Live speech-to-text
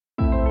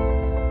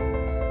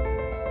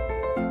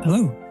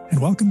Hello,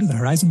 and welcome to the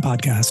Horizon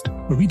Podcast,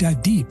 where we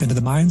dive deep into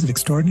the minds of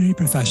extraordinary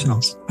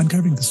professionals,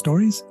 uncovering the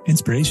stories,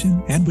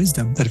 inspiration, and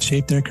wisdom that have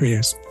shaped their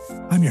careers.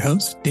 I'm your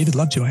host, David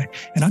Lovejoy,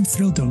 and I'm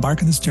thrilled to embark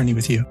on this journey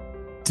with you.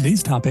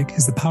 Today's topic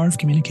is the power of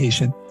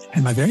communication,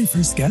 and my very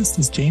first guest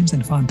is James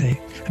Infante,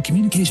 a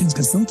communications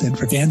consultant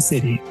for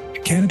Vancity,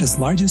 Canada's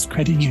largest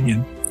credit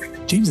union.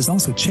 James is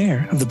also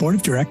chair of the board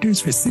of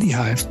directors for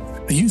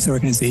CityHive, a youth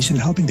organization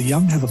helping the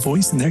young have a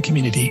voice in their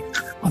community.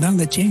 I'll now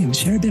let James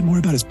share a bit more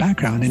about his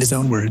background in his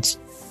own words.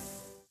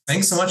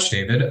 Thanks so much,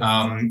 David.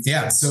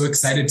 So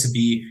excited to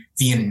be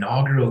the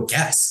inaugural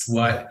guest.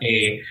 What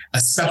a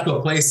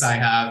special place I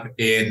have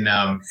in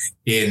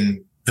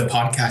the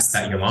podcast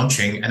that you're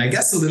launching. And I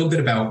guess a little bit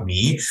about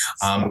me.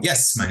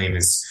 Yes, my name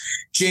is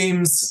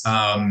James.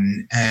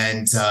 I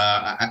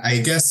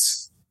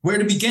guess where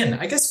to begin?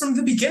 I guess from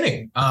the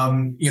beginning.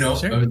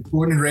 Sure. I was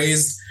born and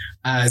raised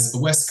as a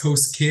West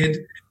Coast kid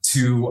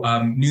to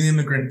new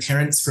immigrant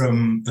parents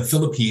from the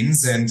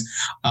Philippines. And,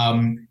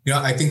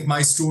 I think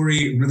my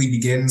story really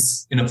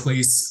begins in a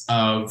place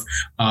of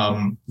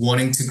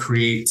wanting to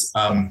create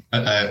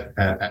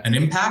an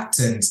impact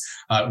and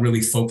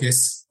really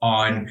focus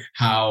on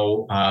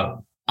how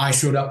I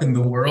showed up in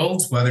the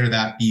world, whether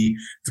that be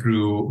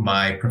through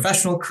my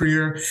professional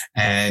career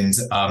and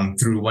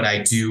through what I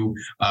do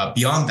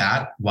beyond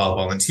that while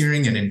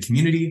volunteering and in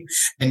community.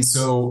 And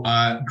so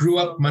grew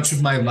up much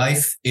of my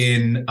life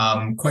in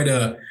quite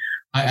a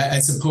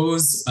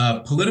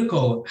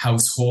political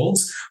household.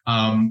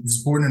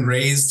 Was born and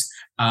raised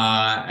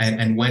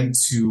and went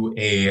to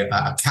a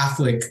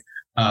Catholic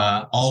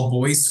all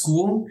boys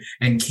school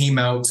and came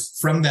out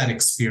from that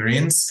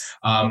experience,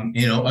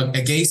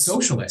 a gay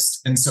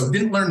socialist. And so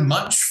didn't learn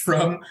much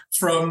from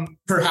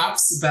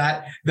perhaps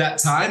that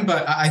time,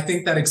 but I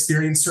think that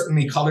experience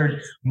certainly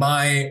colored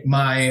my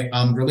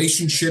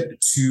relationship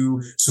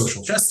to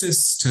social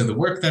justice, to the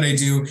work that I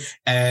do,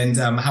 and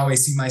how I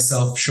see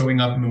myself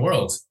showing up in the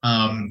world.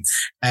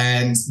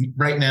 And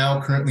right now,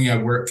 currently I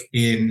work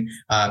in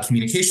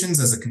communications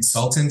as a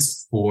consultant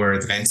for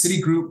the Vancity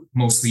Group,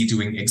 mostly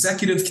doing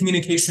executive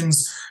communications.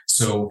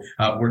 So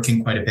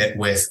working quite a bit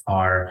with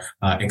our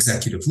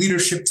executive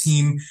leadership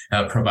team,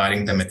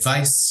 providing them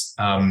advice.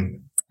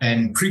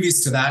 And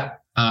previous to that,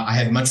 I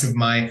had much of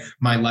my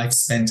life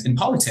spent in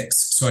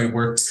politics. So I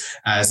worked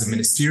as a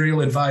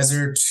ministerial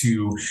advisor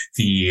to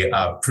the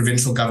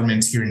provincial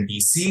government here in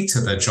BC,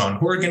 to the John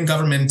Horgan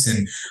government,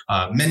 and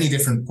many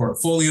different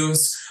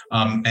portfolios.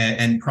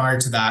 And prior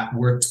to that,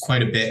 worked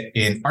quite a bit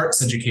in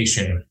arts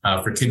education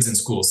for kids in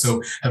school.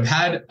 So I've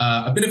had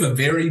a bit of a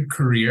varied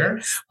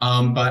career,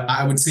 but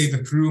I would say the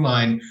through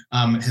line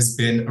has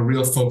been a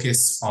real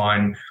focus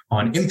on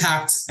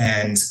impact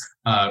and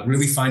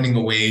really finding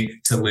a way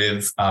to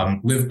live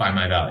by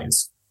my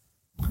values.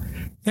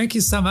 Thank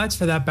you so much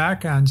for that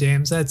background,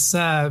 James. That's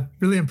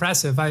really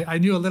impressive. I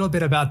knew a little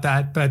bit about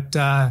that, but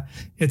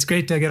it's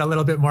great to get a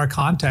little bit more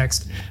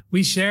context.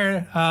 We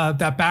share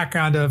that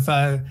background of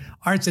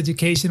arts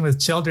education with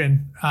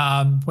children.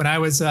 When I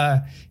was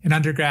an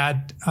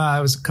undergrad, I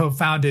was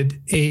co-founded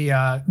a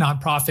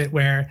nonprofit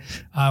where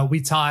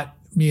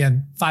me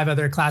and 5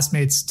 other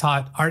classmates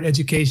taught art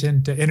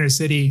education to inner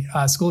city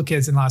school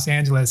kids in Los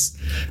Angeles.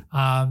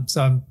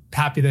 So I'm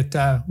happy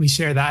that we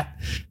share that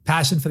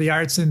passion for the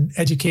arts and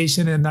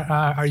education in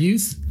our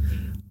youth.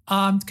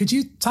 Could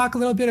you talk a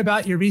little bit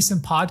about your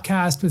recent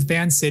podcast with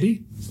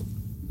Vancity?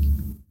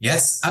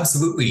 Yes,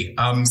 absolutely.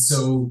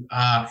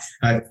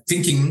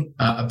 Thinking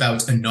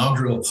about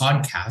inaugural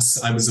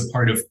podcasts, I was a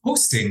part of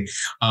hosting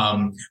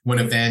one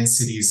of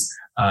Vancity's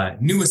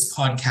newest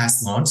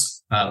podcast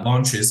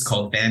launches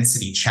called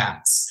Vancity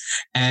Chats.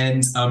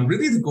 And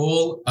really the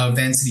goal of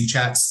Vancity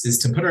Chats is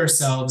to put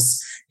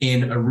ourselves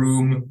in a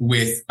room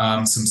with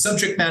some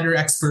subject matter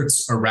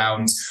experts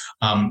around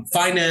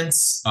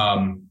finance,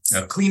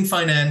 clean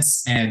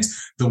finance, and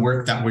the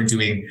work that we're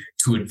doing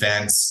to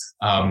advance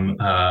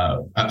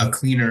a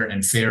cleaner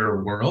and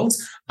fairer world.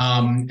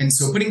 And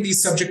so putting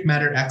these subject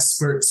matter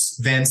experts,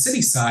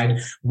 Vancity side,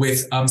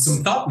 with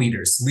some thought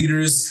leaders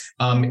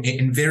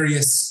in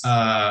various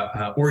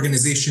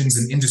organizations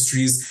and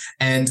industries.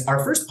 And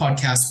our first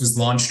podcast was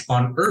launched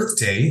on Earth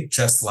Day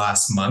just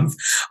last month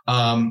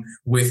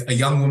with a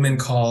young woman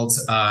called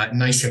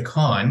Nisha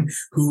Khan,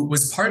 who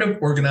was part of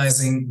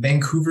organizing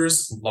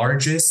Vancouver's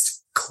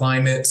largest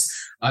climate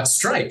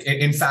strike.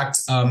 In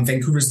fact,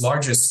 Vancouver's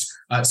largest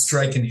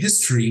strike in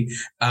history.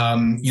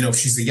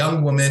 She's a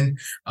young woman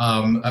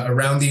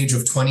around the age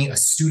of 20, a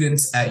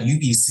student at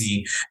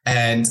UBC.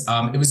 And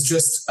it was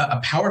just a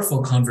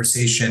powerful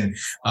conversation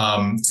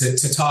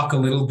to talk a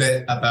little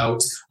bit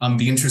about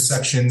the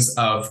intersections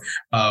of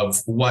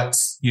what,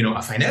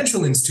 a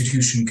financial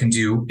institution can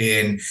do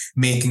in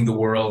making the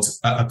world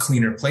a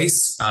cleaner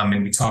place.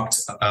 And we talked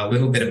a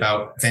little bit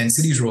about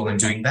Vancity's role in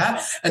doing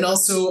that, and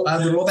also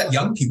the role that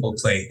young people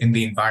play in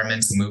the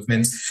environmental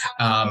movement,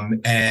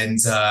 and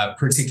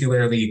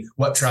particularly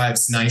what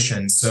drives Nisha.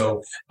 And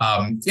so,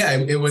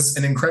 it was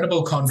an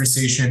incredible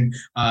conversation,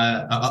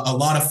 a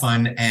lot of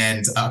fun,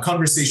 and a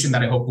conversation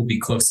that I hope will be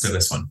close to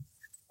this one.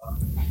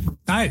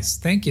 Nice.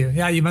 Thank you.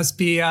 Yeah, you must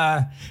be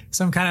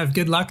some kind of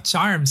good luck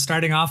charm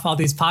starting off all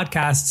these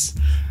podcasts.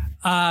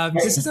 I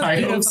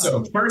hope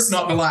so. First,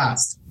 not the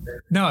last.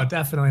 No,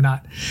 definitely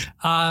not.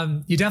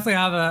 You definitely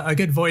have a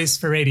good voice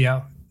for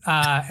radio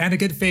and a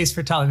good face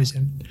for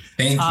television.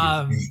 Thank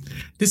you.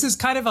 This is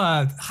kind of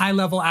a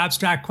high-level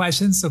abstract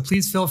question, so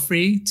please feel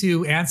free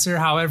to answer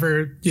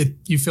however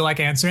you feel like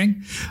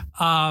answering.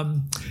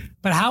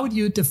 But how would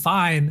you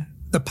define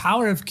the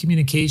power of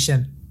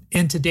communication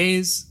in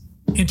today's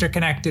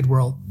interconnected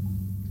world?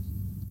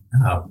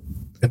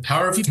 The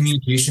power of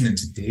communication in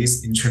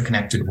today's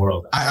interconnected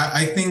world.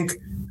 I think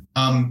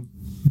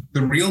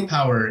the real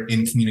power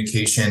in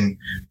communication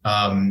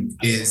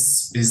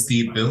is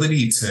the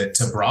ability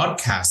to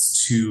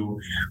broadcast to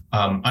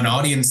an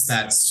audience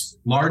that's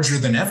larger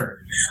than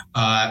ever.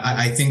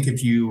 I think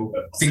if you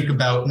think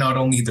about not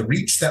only the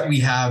reach that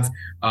we have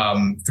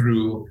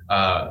through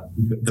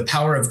the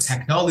power of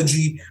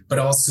technology, but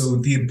also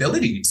the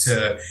ability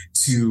to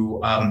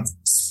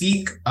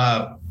speak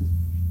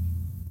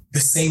the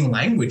same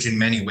language in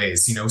many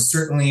ways.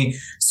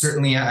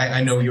 Certainly,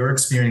 I know your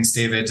experience,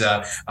 David,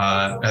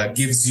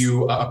 gives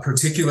you a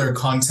particular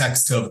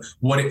context of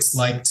what it's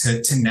like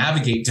to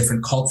navigate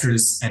different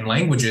cultures and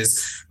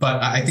languages.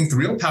 But I think the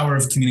real power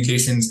of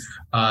communications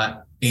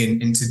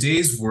in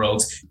today's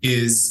world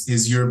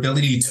is your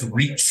ability to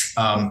reach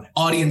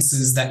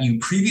audiences that you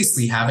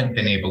previously haven't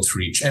been able to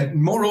reach. And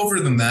moreover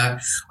than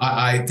that,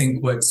 I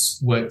think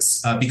what's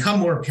become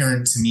more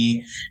apparent to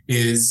me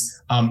is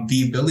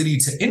the ability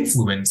to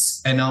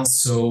influence and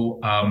also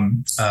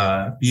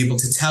be able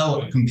to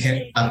tell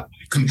a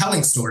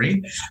compelling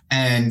story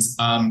and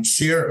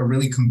share a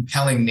really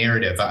compelling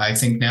narrative. I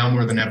think now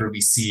more than ever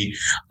we see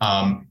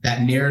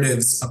that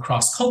narratives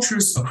across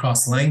cultures,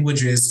 across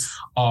languages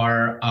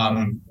are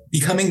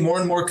becoming more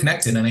and more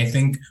connected. And I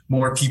think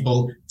more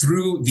people,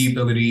 through the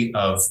ability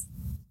of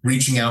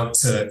reaching out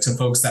to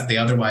folks that they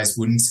otherwise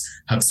wouldn't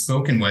have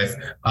spoken with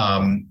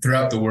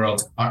throughout the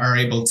world, are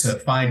able to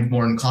find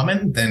more in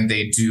common than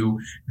they do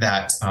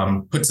that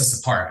puts us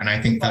apart. And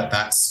I think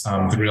that's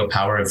the real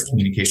power of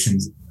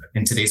communications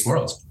in today's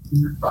world.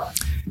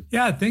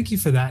 Yeah, thank you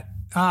for that.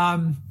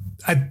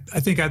 I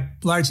think I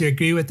largely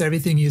agree with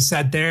everything you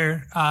said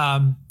there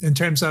in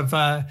terms of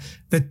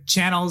the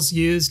channels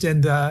used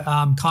and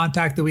the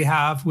contact that we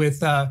have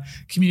with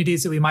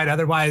communities that we might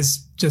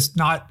otherwise just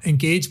not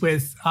engage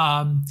with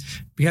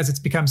because it's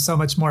become so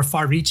much more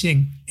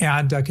far-reaching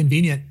and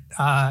convenient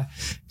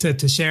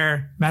to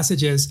share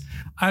messages.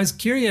 I was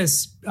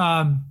curious,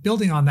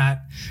 building on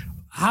that,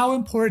 how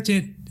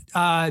important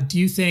do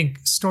you think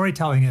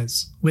storytelling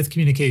is with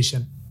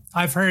communication?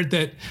 I've heard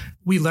that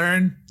we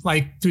learn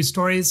through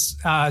stories.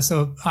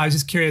 So I was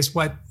just curious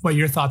what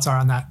your thoughts are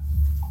on that.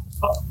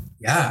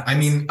 Yeah, I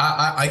mean,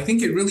 I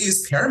think it really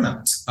is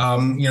paramount.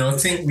 I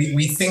think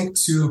we think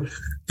to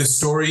the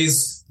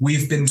stories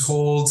we've been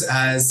told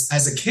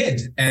as a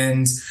kid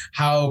and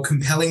how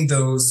compelling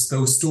those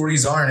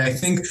stories are. And I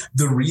think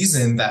the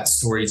reason that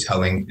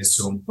storytelling is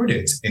so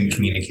important in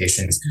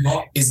communications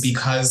is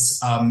because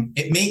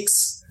it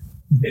makes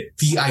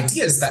the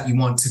ideas that you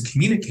want to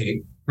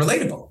communicate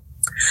relatable.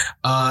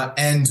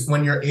 And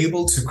when you're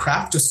able to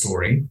craft a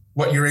story,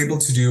 what you're able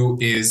to do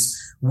is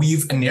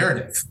weave a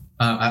narrative.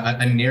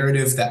 A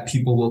narrative that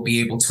people will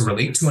be able to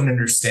relate to and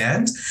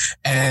understand.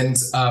 And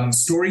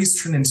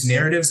stories turn into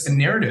narratives, and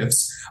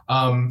narratives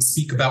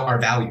speak about our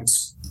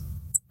values.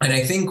 And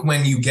I think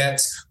when you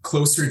get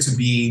closer to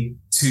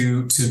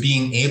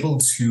being able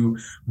to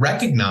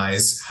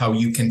recognize how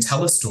you can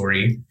tell a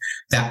story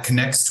that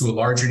connects to a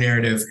larger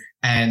narrative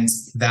and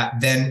that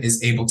then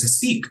is able to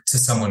speak to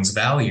someone's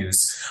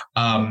values,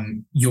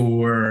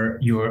 you're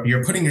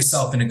putting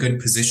yourself in a good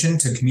position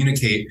to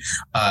communicate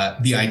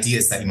the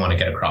ideas that you want to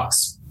get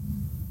across.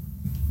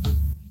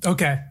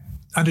 Okay,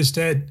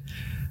 understood.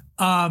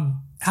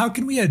 How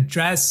can we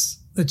address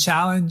the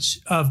challenge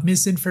of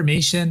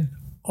misinformation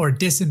or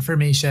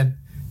disinformation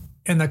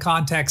in the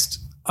context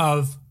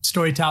of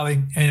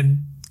storytelling and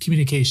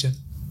communication?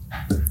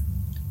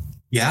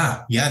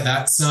 Yeah,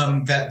 that's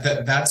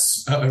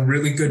a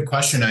really good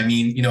question. I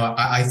mean,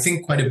 I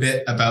think quite a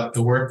bit about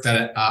the work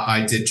that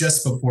I did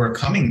just before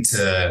coming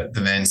to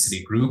the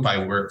Vancity Group.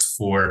 I worked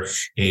for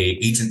a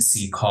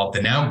agency called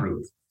the Now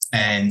Group.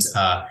 And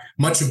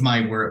much of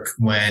my work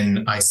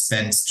when I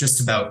spent just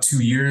about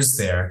 2 years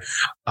there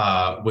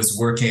was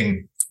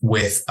working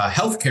with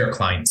healthcare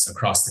clients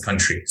across the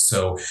country.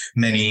 So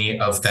many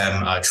of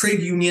them trade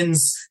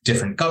unions,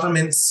 different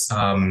governments,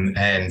 and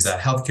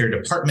healthcare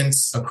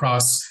departments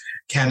across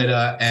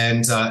Canada,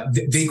 and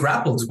they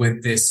grappled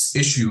with this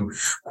issue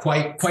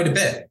quite a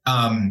bit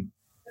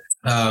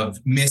of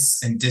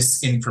mis and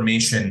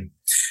disinformation.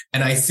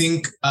 And I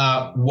think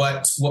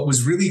what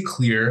was really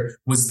clear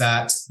was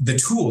that the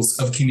tools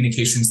of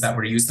communications that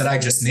were used that I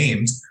just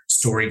named,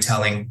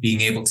 storytelling, being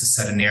able to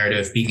set a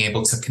narrative, being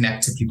able to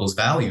connect to people's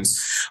values,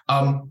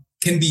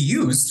 can be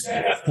used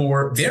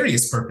for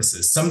various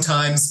purposes.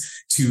 Sometimes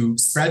to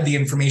spread the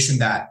information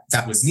that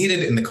was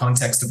needed in the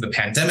context of the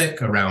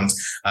pandemic around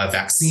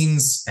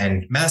vaccines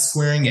and mask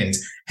wearing and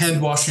hand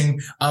washing,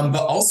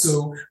 but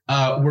also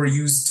were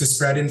used to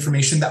spread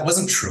information that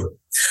wasn't true.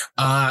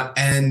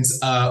 And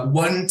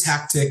one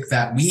tactic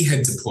that we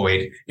had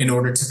deployed in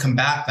order to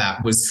combat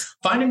that was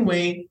finding a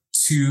way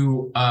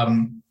to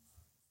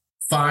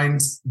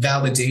find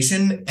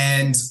validation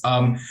and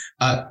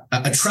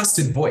a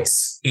trusted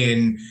voice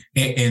in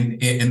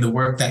the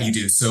work that you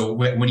do. So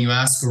when you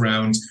ask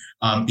around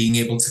being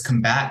able to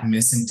combat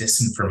mis and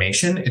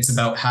disinformation, it's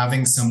about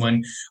having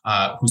someone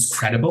who's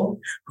credible,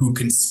 who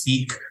can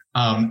speak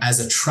as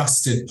a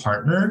trusted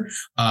partner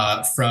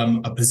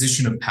from a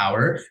position of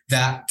power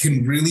that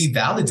can really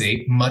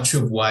validate much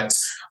of what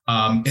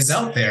is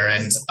out there.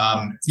 And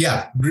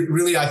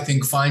really, I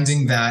think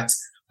finding that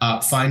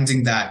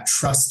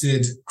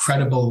trusted,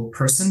 credible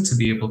person to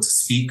be able to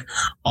speak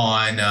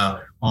on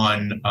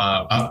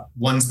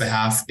one's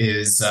behalf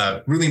is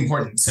really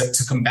important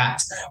to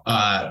combat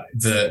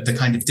the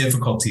kind of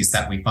difficulties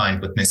that we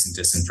find with mis and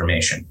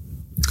disinformation.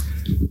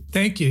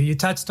 Thank you. You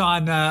touched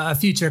on a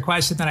future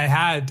question that I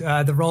had,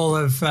 the role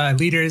of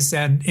leaders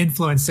and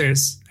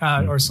influencers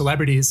or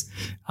celebrities,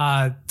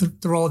 the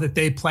role that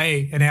they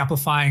play in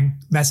amplifying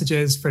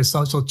messages for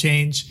social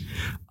change.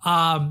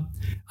 I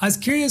was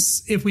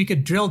curious if we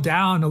could drill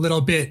down a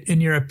little bit in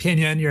your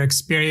opinion, your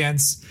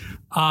experience.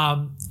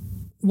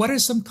 What are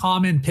some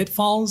common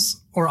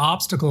pitfalls or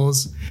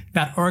obstacles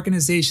that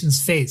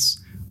organizations face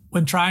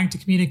when trying to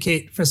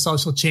communicate for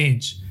social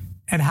change,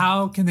 and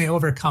how can they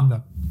overcome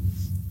them?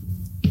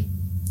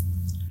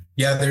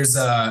 Yeah, there's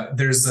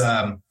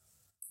a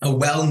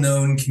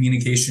well-known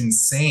communication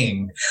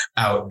saying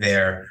out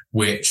there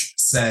which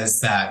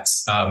says that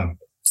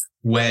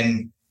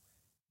when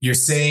you're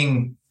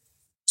saying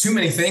too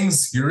many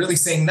things, you're really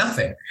saying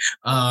nothing.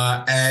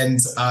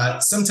 And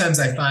sometimes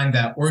I find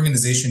that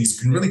organizations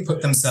can really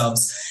put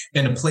themselves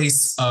in a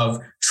place of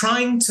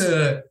trying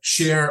to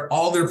share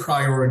all their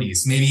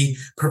priorities, maybe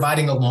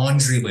providing a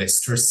laundry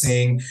list or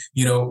saying,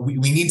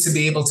 we need to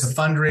be able to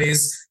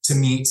fundraise to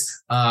meet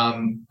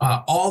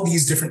all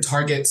these different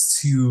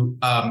targets to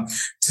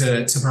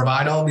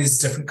provide all these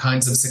different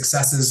kinds of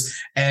successes.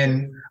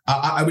 And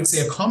I would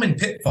say a common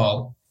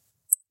pitfall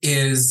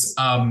is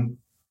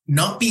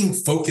not being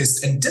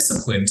focused and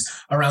disciplined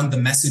around the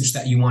message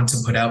that you want to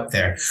put out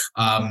there.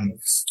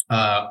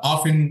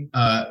 Often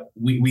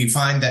we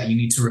find that you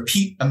need to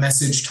repeat a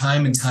message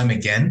time and time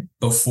again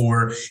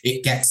before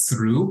it gets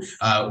through.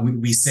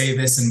 We say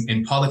this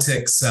in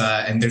politics,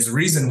 and there's a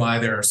reason why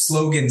there are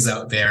slogans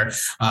out there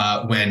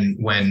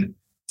when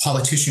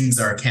politicians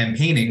are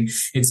campaigning.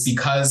 It's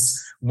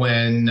because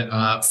when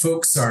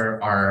folks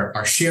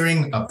are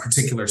sharing a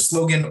particular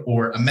slogan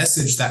or a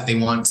message that they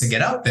want to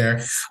get out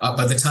there,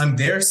 by the time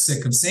they're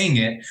sick of saying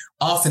it,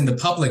 often the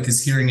public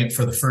is hearing it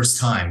for the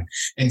first time.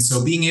 And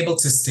so being able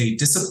to stay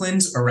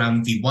disciplined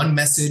around the one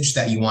message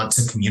that you want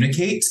to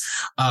communicate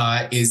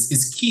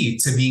is key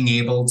to being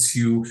able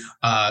to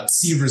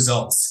see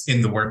results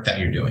in the work that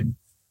you're doing.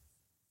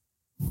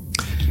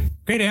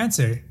 Great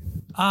answer.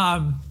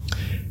 Can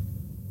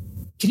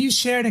you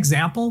share an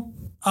example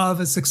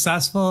of a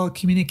successful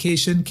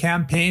communication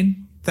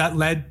campaign that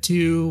led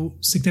to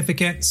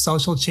significant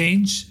social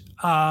change?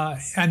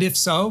 And if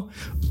so,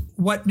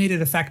 what made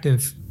it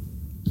effective?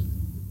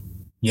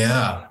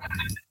 Yeah,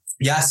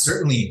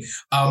 certainly.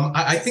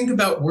 I think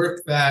about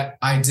work that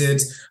I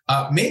did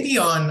maybe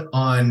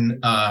on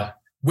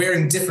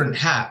wearing different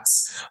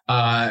hats.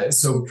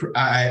 So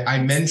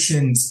I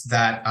mentioned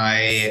that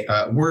I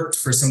worked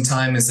for some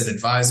time as an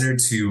advisor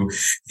to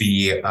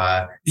the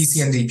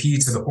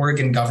BC-NDP, to the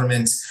Oregon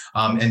government,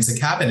 and to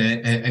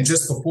cabinet. And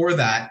just before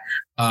that,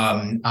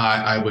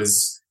 I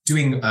was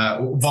doing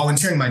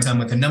volunteering my time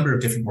with a number of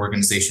different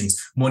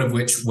organizations, one of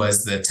which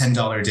was the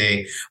 $10 a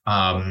day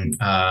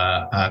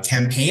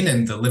campaign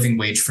and the Living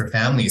Wage for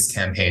Families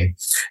campaign.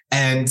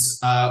 And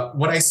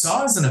what I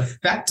saw as an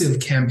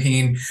effective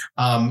campaign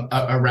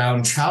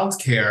around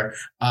childcare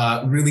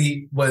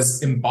really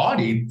was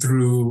embodied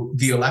through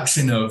the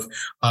election of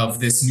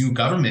this new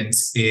government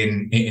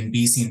in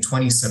BC in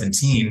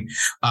 2017,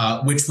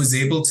 which was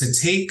able to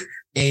take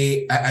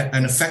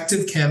an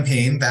effective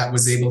campaign that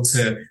was able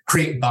to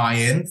create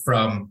buy-in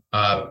from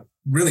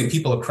really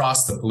people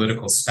across the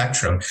political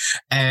spectrum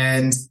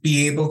and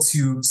be able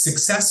to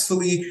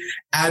successfully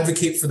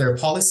advocate for their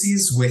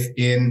policies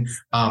within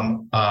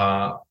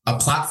a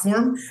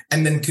platform,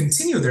 and then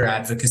continue their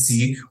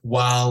advocacy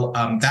while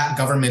that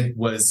government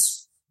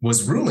was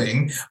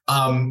ruling,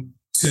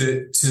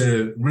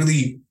 to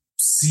really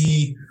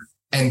see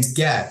and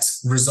get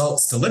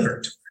results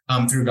delivered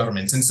through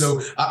government. And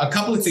so a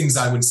couple of things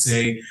I would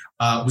say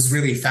was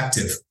really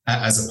effective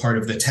as a part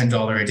of the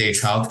 $10 a day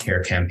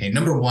childcare campaign.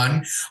 Number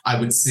one, I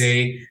would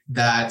say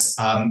that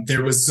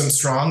there was some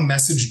strong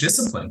message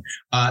discipline.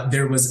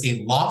 There was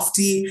a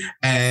lofty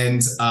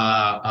and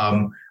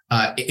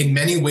in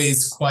many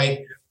ways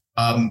quite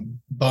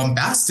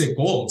bombastic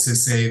goal to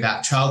say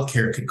that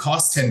childcare could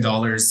cost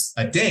 $10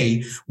 a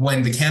day.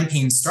 When the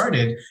campaign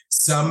started,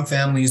 some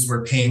families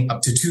were paying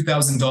up to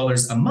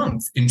 $2,000 a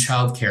month in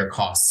childcare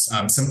costs,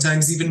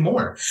 sometimes even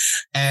more.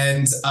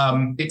 And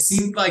it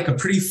seemed like a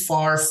pretty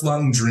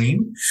far-flung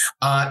dream.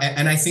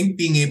 And I think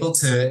being able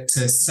to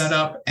set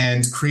up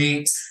and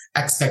create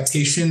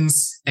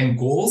expectations and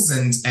goals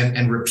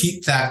and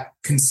repeat that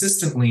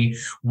consistently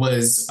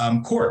was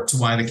core to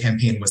why the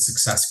campaign was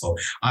successful.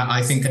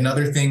 I think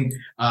another thing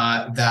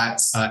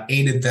that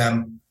aided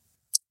them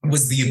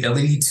was the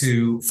ability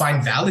to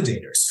find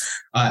validators.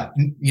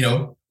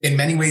 In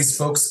many ways,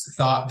 folks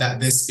thought that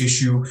this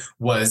issue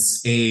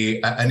was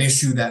an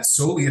issue that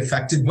solely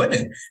affected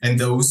women and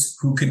those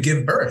who could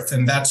give birth.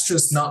 And that's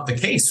just not the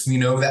case. We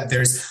know that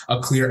there's a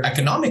clear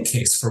economic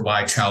case for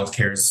why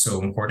childcare is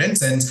so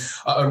important, and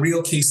a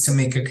real case to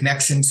make a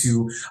connection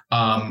to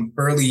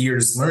early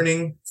years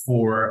learning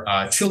for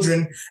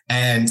children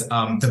and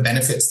the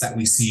benefits that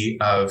we see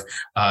of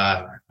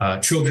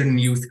children and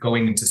youth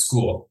going into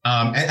school.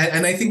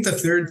 And I think the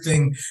third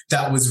thing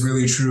that was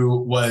really true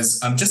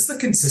was just the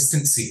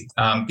consistency,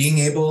 being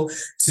able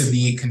to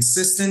be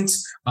consistent,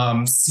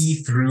 see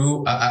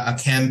through a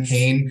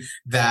campaign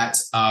that,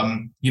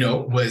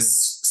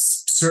 was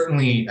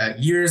certainly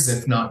years,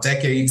 if not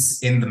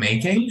decades in the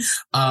making,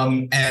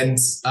 and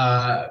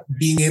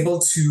being able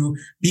to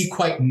be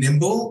quite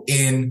nimble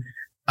in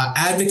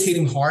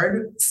advocating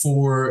hard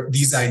for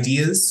these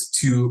ideas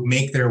to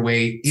make their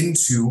way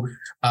into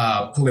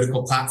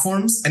political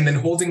platforms, and then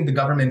holding the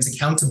government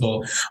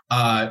accountable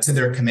to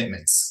their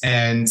commitments.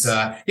 And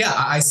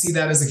I see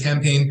that as a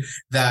campaign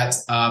that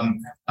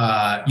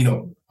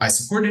I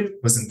supported,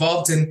 was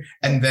involved in,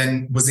 and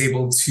then was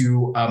able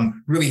to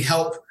really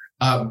help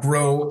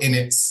grow in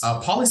its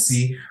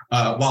policy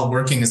while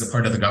working as a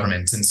part of the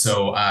government. And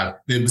so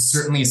it was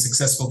certainly a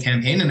successful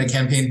campaign, and a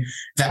campaign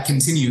that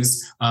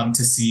continues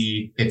to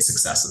see its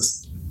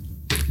successes.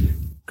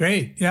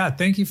 Great. Yeah,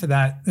 thank you for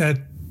that.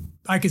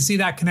 I could see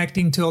that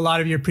connecting to a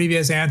lot of your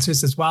previous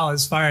answers as well,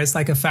 as far as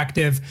like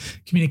effective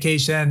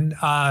communication,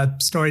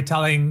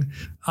 storytelling,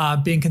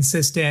 being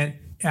consistent,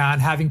 and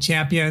having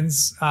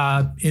champions,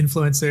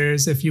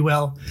 influencers, if you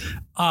will.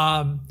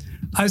 I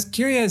was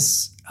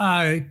curious,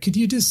 could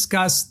you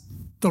discuss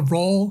the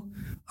role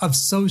of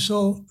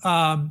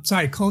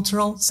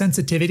cultural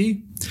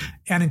sensitivity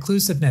and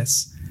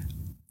inclusiveness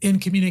in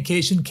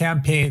communication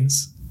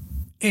campaigns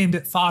aimed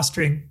at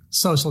fostering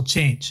social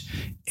change?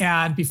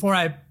 And before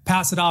I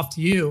pass it off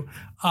to you,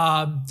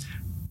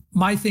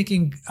 my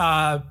thinking,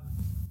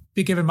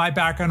 given my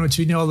background, which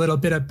we know a little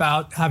bit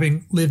about,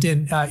 having lived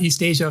in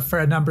East Asia for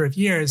a number of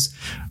years,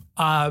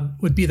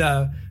 would be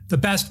the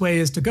best way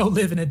is to go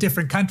live in a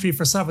different country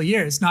for several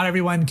years. Not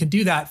everyone can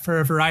do that for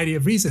a variety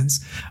of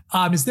reasons.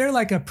 Is there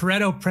like a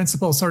Pareto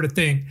principle sort of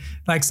thing,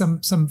 like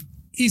some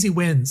easy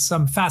wins,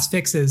 some fast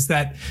fixes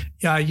that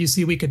you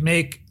see we could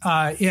make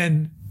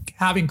in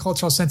having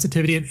cultural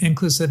sensitivity and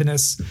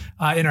inclusiveness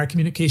in our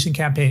communication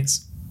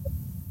campaigns?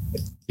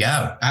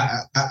 Yeah,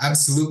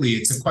 absolutely.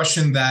 It's a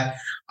question that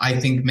I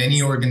think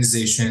many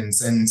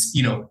organizations, and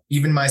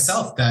even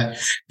myself, that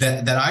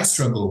I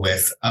struggle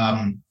with.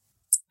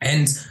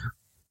 And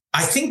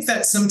I think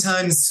that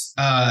sometimes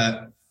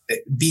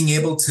being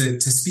able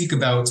to speak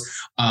about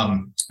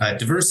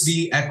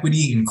diversity,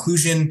 equity,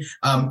 inclusion,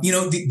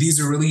 these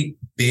are really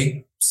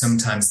big,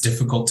 sometimes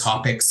difficult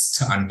topics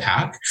to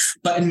unpack.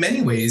 But in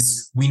many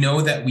ways, we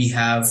know that we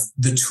have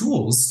the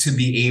tools to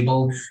be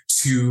able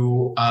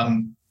to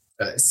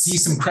see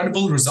some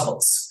credible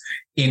results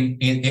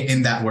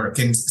in that work.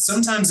 And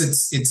sometimes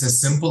it's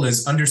as simple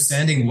as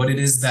understanding what it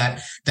is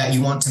that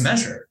you want to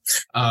measure.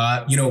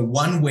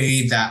 One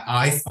way that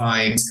I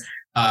find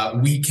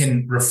we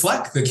can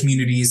reflect the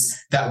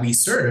communities that we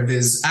serve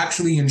is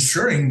actually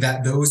ensuring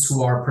that those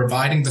who are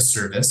providing the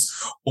service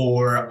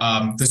or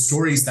the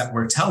stories that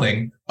we're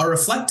telling are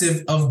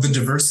reflective of the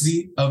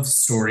diversity of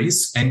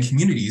stories and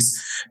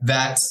communities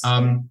that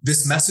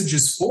this message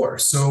is for.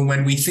 So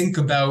when we think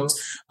about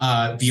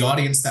the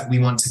audience that we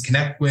want to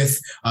connect with,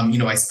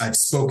 I've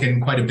spoken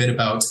quite a bit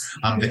about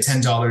the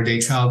 $10 a day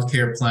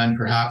childcare plan,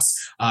 perhaps.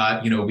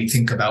 We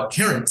think about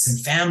parents and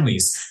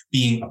families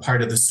being a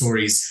part of the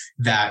stories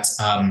that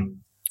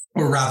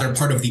or rather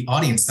part of the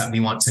audience that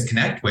we want to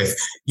connect with.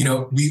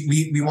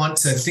 We want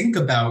to think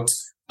about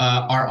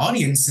our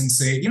audience and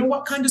say,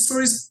 what kind of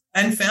stories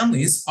and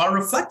families are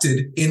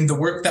reflected in the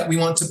work that we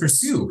want to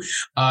pursue.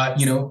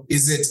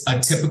 Is it a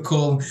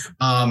typical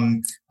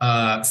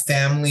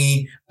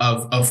family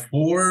of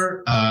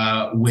four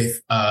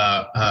with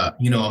a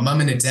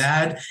mom and a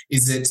dad?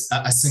 Is it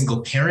a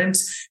single parent?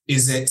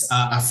 Is it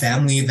a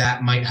family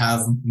that might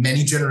have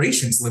many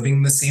generations living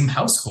in the same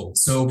household?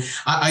 So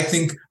I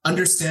think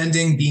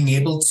understanding, being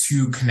able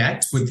to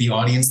connect with the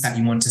audience that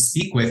you want to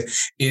speak with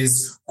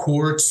is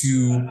core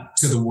to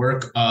the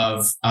work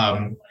of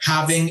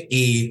having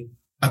a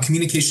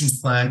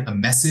communications plan, a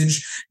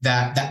message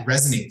that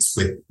resonates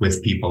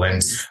with people.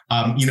 And,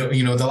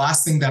 the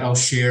last thing that I'll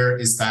share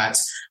is that,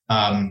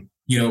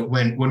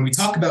 when we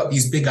talk about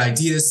these big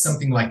ideas,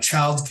 something like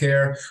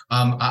childcare,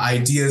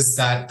 ideas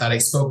that I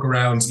spoke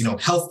around,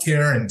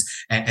 healthcare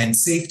and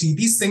safety,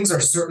 these things are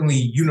certainly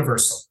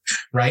universal,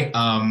 right?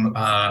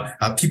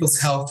 People's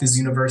health is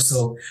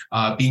universal.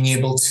 Being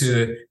able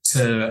to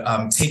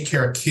take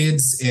care of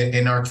kids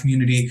in our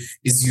community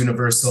is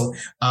universal.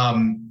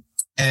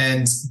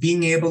 And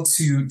being able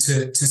to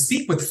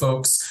speak with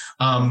folks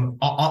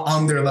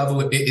on their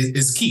level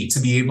is key to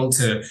be able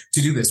to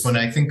do this. When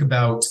I think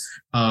about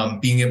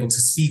being able to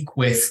speak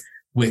with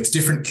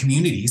different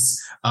communities,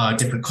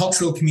 different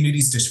cultural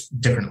communities,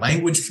 different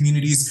language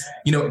communities,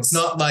 it's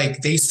not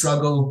like they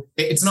struggle.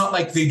 It's not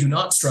like they do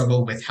not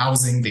struggle with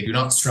housing. They do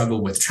not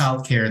struggle with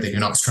childcare. They do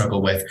not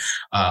struggle with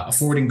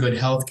affording good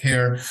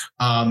healthcare.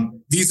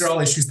 These are all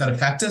issues that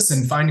affect us,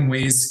 and finding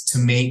ways to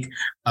make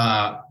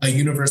a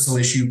universal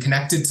issue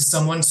connected to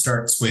someone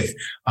starts with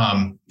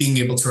being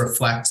able to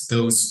reflect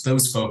those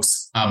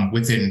folks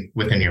within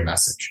your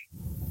message.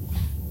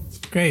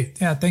 Great.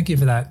 Yeah, thank you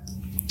for that.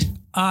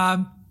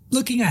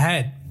 Looking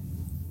ahead,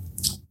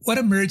 what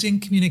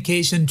emerging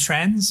communication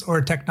trends or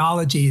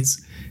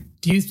technologies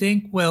do you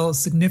think will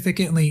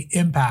significantly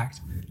impact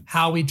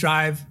how we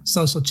drive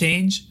social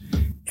change,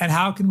 and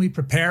how can we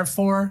prepare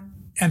for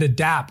and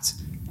adapt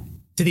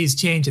to these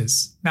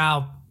changes?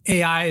 Now,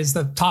 AI is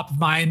the top of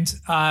mind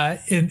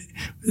in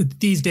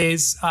these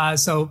days,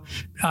 so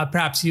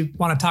perhaps you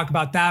want to talk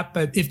about that.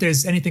 But if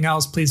there's anything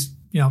else, please,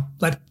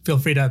 feel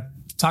free to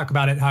talk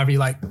about it however you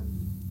like.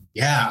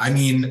 Yeah, I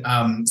mean,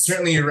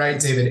 certainly you're right,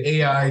 David.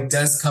 AI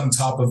does come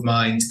top of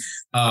mind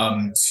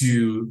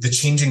to the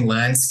changing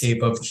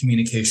landscape of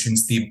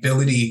communications, the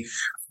ability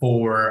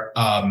for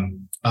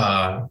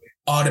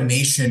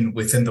automation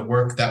within the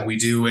work that we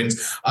do, and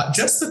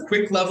just the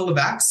quick level of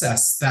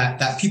access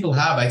that people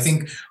have. I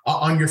think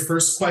on your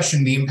first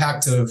question, the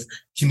impact of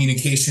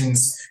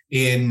communications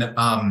in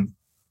an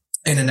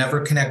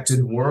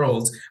ever-connected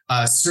world,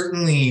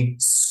 certainly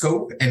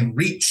scope and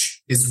reach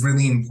is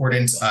really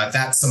important.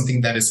 That's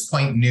something that is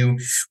quite new.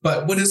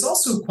 But what is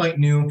also quite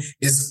new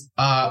is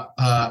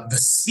the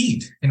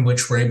speed in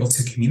which we're able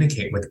to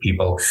communicate with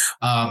people.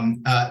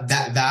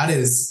 That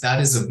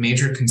is of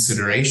major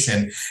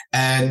consideration.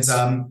 And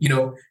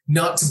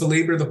not to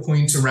belabor the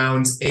point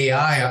around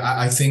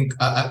AI, I think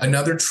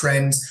another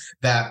trend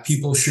that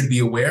people should be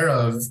aware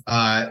of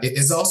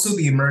is also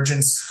the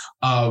emergence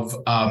of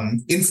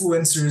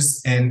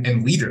influencers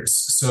and leaders.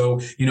 So,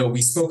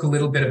 we spoke a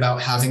little bit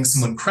about having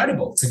someone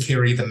credible to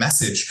carry the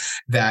message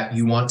that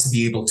you want to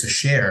be able to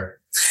share.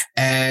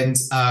 And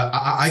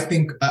I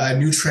think a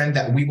new trend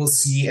that we will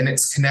see, and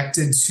it's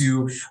connected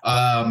to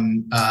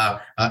AI,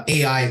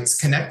 it's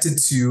connected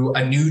to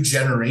a new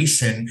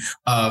generation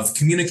of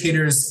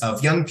communicators,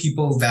 of young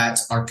people that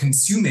are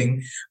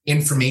consuming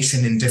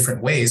information in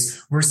different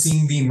ways. We're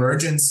seeing the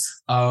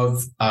emergence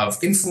of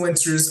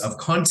influencers, of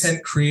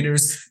content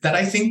creators that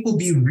I think will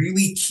be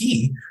really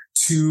key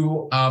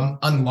to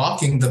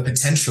unlocking the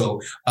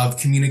potential of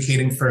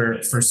communicating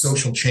for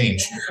social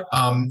change.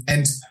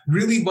 And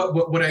really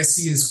what I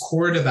see as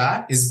core to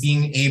that is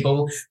being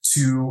able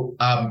to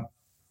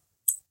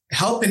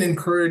help and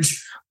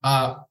encourage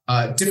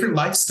different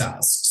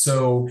lifestyles.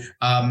 So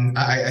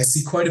I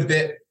see quite a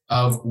bit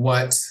of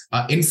what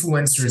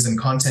influencers and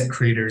content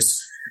creators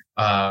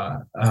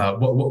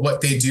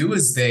what they do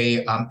is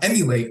they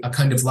emulate a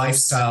kind of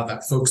lifestyle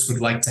that folks would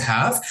like to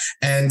have.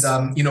 And,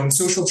 in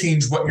social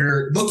change, what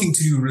you're looking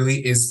to do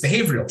really is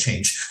behavioral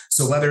change.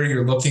 So whether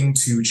you're looking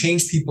to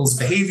change people's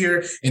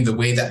behavior in the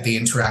way that they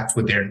interact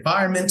with their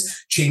environment,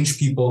 change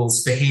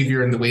people's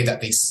behavior in the way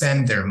that they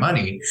spend their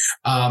money,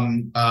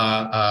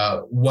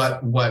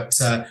 what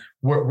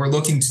we're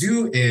looking to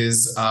do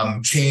is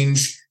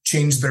change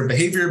their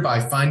behavior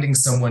by finding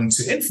someone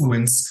to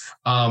influence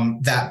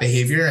that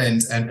behavior.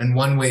 And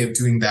one way of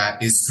doing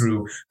that is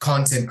through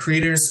content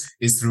creators,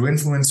 is through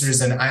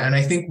influencers. And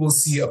I think we'll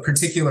see a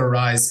particular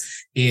rise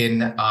in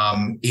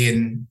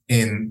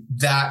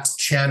that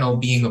channel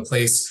being a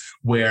place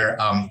where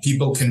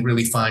people can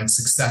really find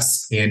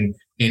success in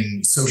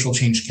social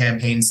change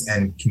campaigns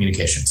and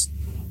communications.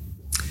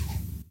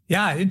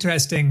 Yeah,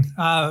 interesting.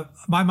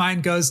 My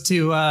mind goes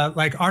to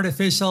like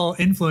artificial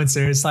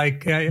influencers,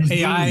 like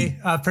AI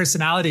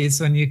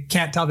personalities, when you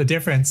can't tell the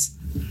difference.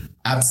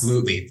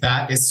 Absolutely.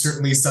 That is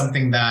certainly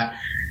something that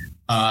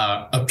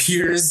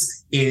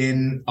appears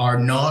in our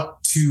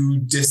not too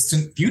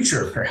distant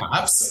future,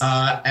 perhaps.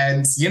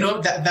 And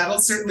that'll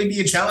certainly be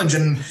a challenge.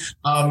 And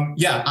I'm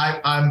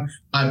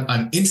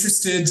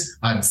interested.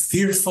 I'm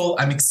fearful.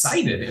 I'm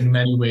excited in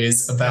many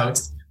ways about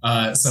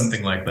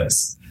something like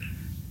this.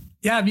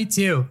 Yeah, me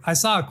too. I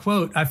saw a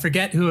quote. I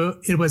forget who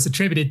it was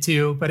attributed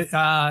to, but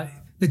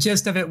the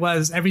gist of it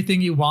was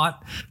everything you want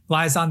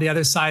lies on the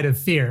other side of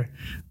fear.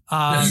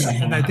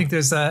 And I think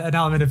there's an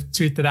element of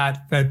truth to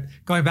that. But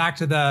going back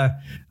to the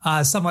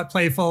somewhat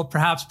playful,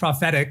 perhaps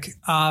prophetic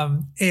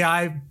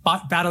AI,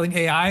 battling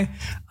AI,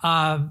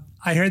 I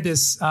heard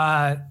this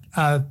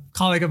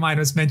colleague of mine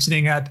was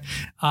mentioning that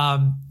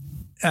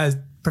a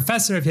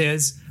professor of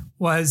his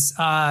was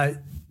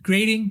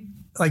grading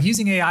like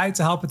using AI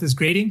to help with this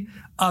grading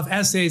of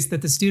essays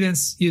that the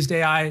students used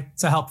AI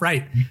to help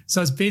write.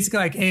 So it's basically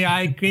like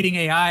AI grading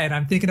AI. And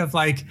I'm thinking of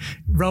like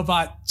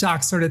robot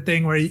jock sort of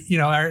thing where, you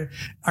know, our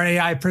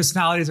AI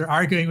personalities are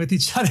arguing with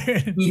each other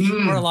and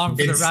we're along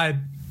for the ride.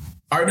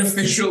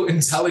 Artificial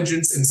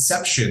intelligence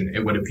inception,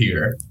 it would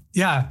appear.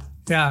 Yeah.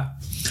 Yeah.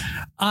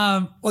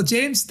 Well,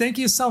 James, thank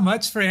you so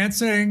much for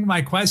answering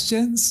my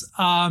questions.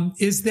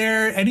 Is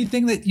there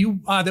anything that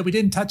that we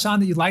didn't touch on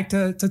that you'd like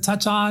to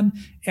touch on?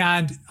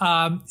 And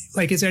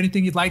like, is there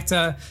anything you'd like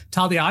to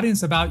tell the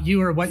audience about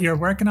you or what you're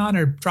working on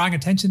or drawing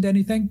attention to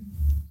anything?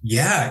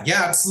 Yeah,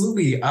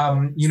 absolutely.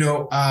 Well,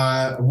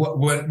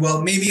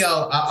 maybe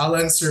I'll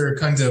answer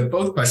kind of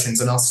both questions,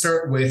 and I'll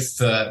start with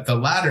the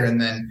latter, and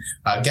then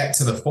get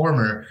to the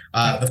former.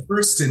 The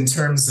first, in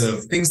terms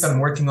of things that I'm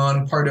working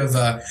on, part of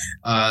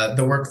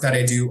the work that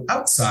I do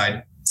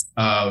outside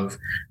of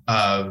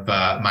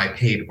my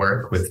paid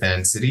work with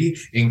Vancity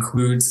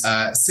includes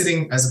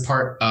sitting as a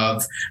part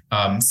of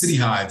City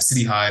Hive.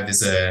 City Hive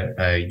is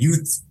a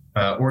youth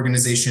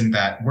organization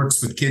that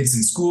works with kids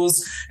in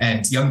schools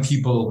and young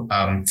people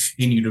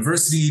in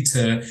university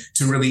to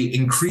really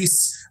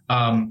increase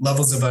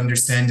levels of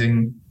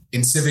understanding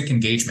in civic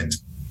engagement.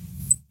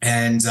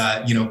 And,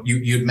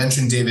 you had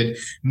mentioned, David,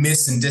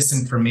 mis and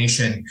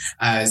disinformation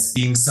as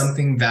being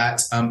something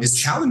that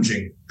is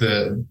challenging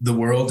the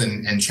world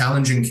and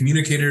challenging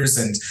communicators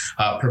and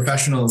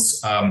professionals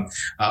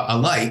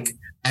alike.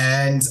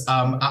 And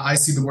I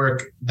see the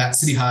work that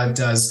City Hive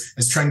does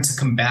as trying to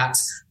combat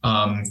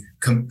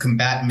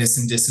mis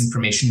and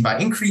disinformation by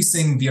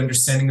increasing the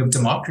understanding of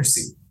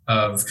democracy,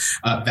 of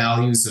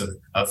values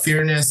of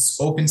fairness,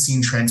 opency,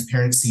 and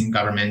transparency in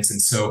government.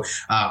 And so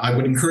I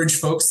would encourage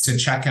folks to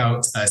check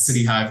out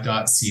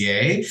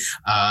cityhive.ca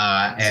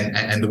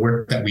and the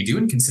work that we do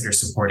and consider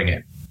supporting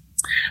it.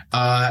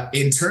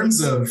 In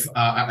terms of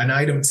an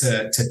item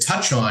to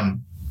touch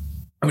on,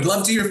 I would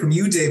love to hear from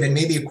you, Dave, and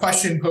maybe a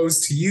question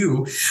posed to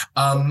you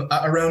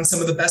around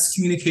some of the best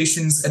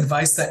communications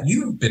advice that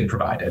you've been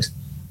provided.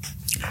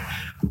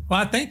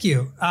 Well, thank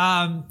you.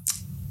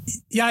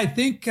 Yeah, I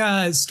think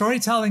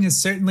storytelling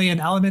is certainly an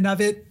element of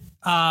it.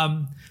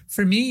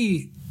 For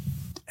me,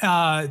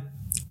 not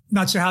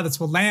sure how this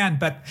will land,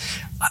 but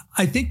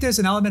I think there's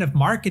an element of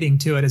marketing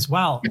to it as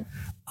well.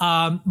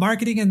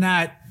 Marketing in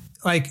that,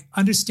 like,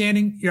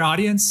 understanding your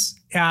audience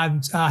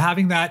and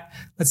having that,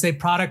 let's say,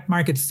 product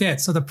market fit.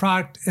 So the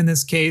product in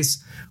this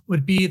case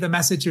would be the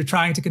message you're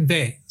trying to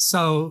convey.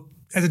 So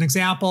as an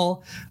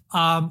example,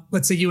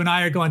 let's say you and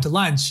I are going to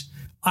lunch.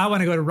 I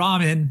want to go to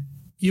ramen.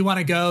 You want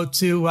to go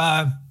to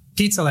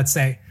pizza, let's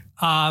say.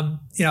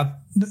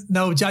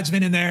 No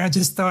judgment in there. I'm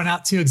just throwing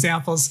out two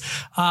examples.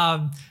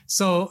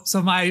 So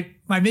my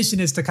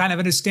mission is to kind of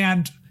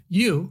understand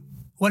you.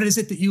 What is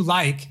it that you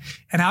like?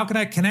 And how can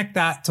I connect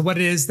that to what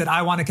it is that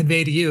I want to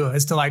convey to you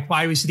as to like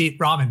why we should eat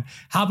ramen?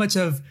 How much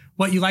of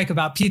what you like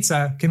about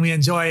pizza can we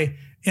enjoy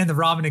in the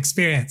ramen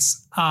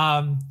experience?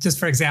 Just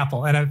for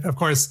example. And of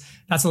course,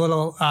 that's a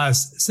little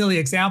silly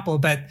example,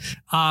 but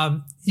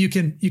you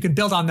can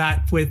build on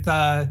that with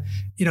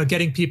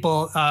getting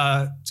people,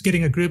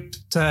 getting a group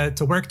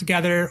to work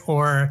together,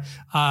 or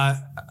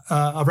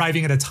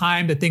arriving at a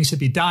time that things should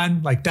be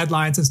done, like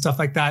deadlines and stuff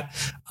like that.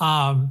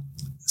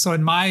 So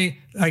in my,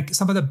 like,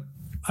 some of the,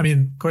 I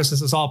mean, of course,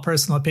 this is all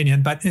personal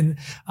opinion, but in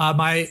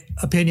my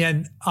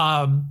opinion,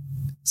 some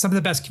of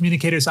the best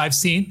communicators I've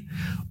seen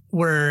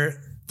were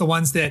the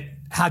ones that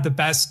had the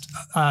best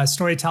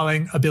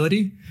storytelling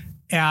ability.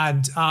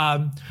 And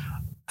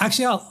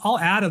actually, I'll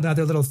add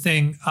another little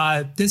thing.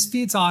 This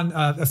feeds on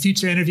a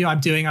future interview I'm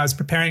doing. I was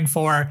preparing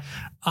for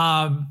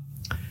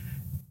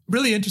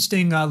really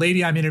interesting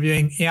lady I'm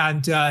interviewing,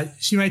 and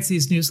she writes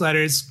these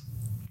newsletters.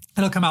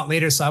 It'll come out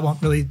later, so I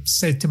won't really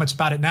say too much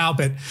about it now.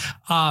 But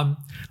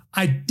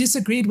I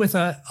disagreed with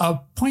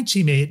a point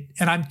she made,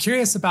 and I'm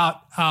curious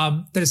about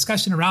the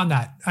discussion around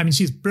that. I mean,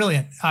 she's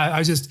brilliant. I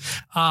was just,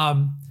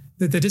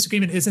 the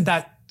disagreement isn't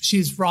that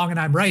she's wrong and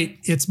I'm right.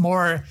 It's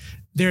more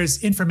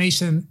there's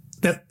information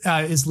that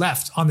is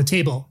left on the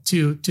table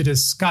to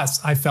discuss,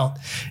 I felt.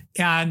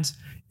 And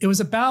it was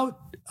about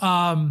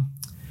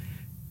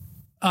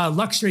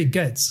luxury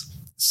goods.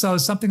 So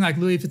something like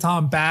Louis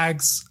Vuitton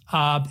bags.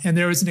 And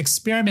there was an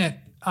experiment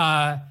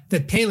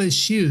that Payless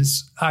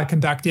Shoes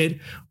conducted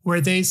where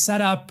they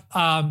set up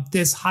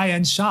this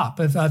high-end shop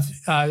of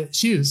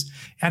shoes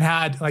and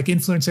had like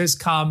influencers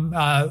come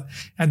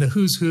and the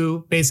who's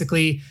who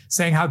basically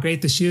saying how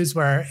great the shoes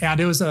were. And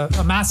it was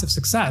a massive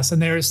success.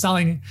 And they were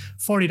selling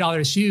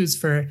 $40 shoes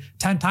for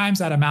 10 times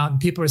that amount.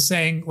 And people were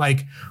saying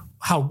like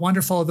how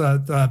wonderful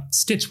the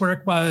stitch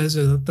work was,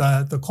 or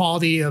the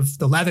quality of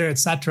the leather, et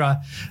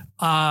cetera.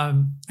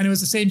 And it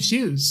was the same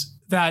shoes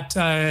that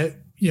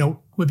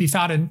would be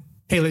found in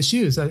Payless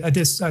Shoes, a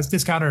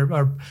discount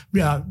or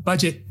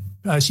budget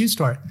shoe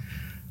store.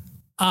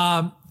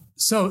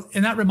 So,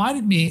 and that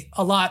reminded me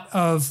a lot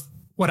of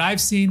what I've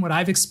seen, what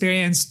I've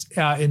experienced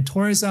in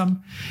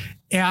tourism,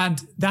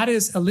 and that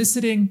is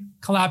eliciting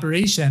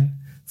collaboration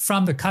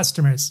from the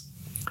customers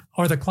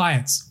or the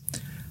clients.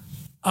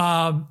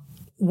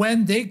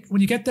 when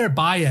you get their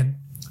buy-in,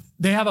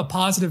 they have a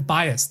positive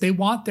bias. They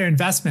want their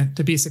investment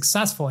to be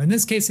successful. In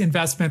this case, the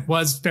investment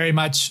was very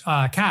much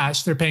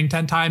cash. They're paying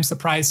 10 times the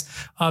price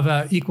of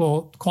an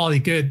equal quality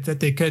good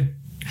that they could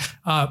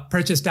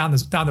purchase down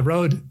the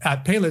road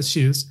at Payless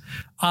Shoes.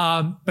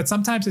 But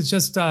sometimes it's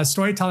just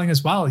storytelling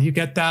as well. You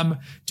get them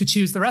to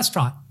choose the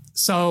restaurant.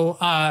 So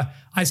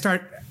I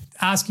start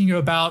asking you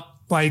about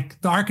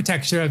like the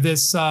architecture of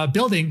this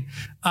building,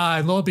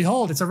 lo and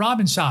behold, it's a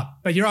ramen shop,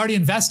 but you're already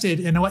invested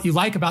in what you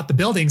like about the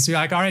building. So you're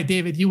like, all right,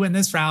 David, you win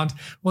this round.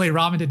 We'll eat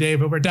ramen today,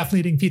 but we're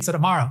definitely eating pizza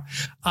tomorrow.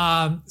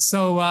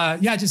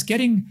 Just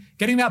getting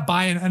that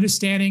buy-in,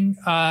 understanding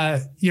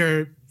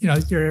your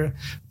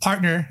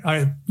partner,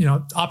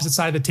 opposite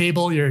side of the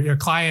table, your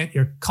client,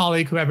 your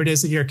colleague, whoever it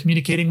is that you're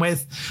communicating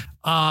with,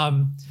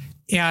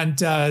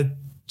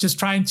 just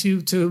trying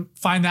to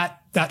find that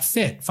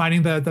fit,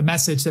 finding the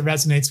message that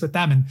resonates with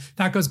them. And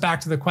that goes back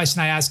to the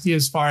question I asked you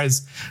as far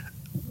as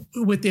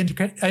with the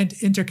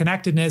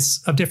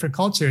interconnectedness of different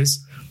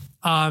cultures,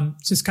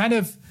 just kind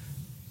of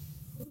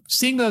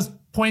seeing those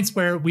points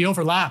where we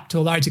overlap to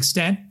a large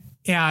extent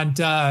and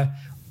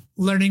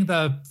learning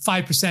the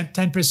 5%,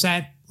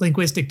 10%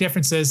 linguistic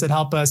differences that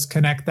help us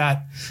connect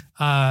that,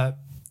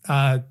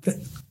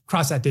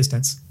 cross that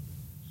distance.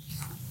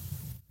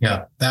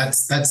 Yeah,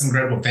 that's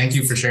incredible. Thank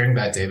you for sharing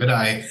that, David.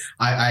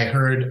 I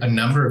heard a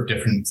number of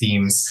different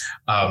themes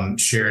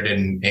shared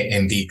in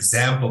the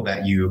example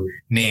that you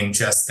named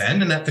just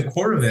then, and at the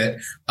core of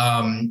it,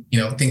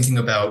 thinking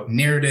about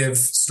narrative,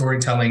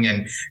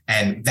 storytelling,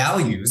 and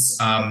values.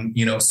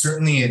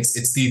 Certainly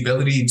it's the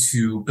ability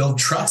to build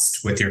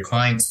trust with your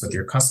clients, with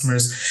your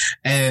customers,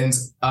 and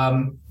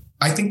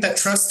I think that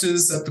trust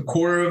is at the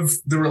core of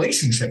the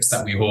relationships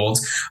that we hold,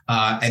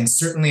 and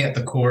certainly at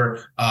the core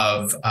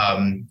of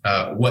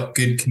what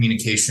good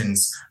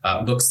communications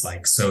looks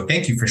like. So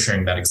thank you for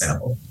sharing that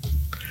example.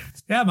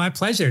 Yeah, my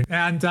pleasure.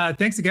 And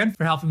thanks again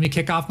for helping me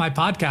kick off my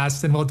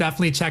podcast. And we'll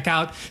definitely check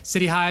out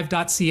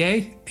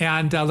cityhive.ca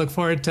and look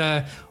forward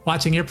to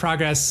watching your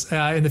progress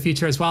in the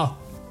future as well.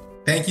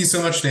 Thank you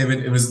so much,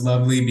 David. It was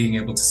lovely being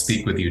able to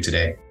speak with you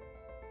today.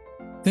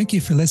 Thank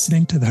you for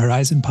listening to the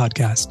Horizon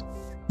Podcast.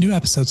 New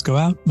episodes go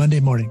out Monday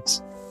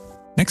mornings.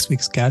 Next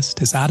week's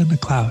guest is Adam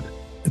McLeod,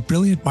 the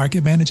brilliant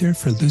market manager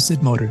for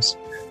Lucid Motors,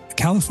 a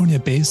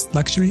California-based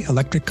luxury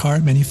electric car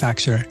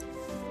manufacturer.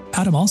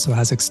 Adam also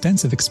has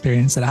extensive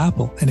experience at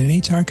Apple in an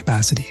HR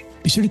capacity.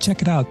 Be sure to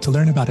check it out to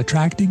learn about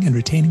attracting and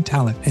retaining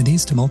talent in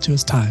these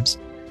tumultuous times.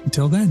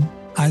 Until then,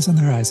 eyes on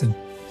the horizon.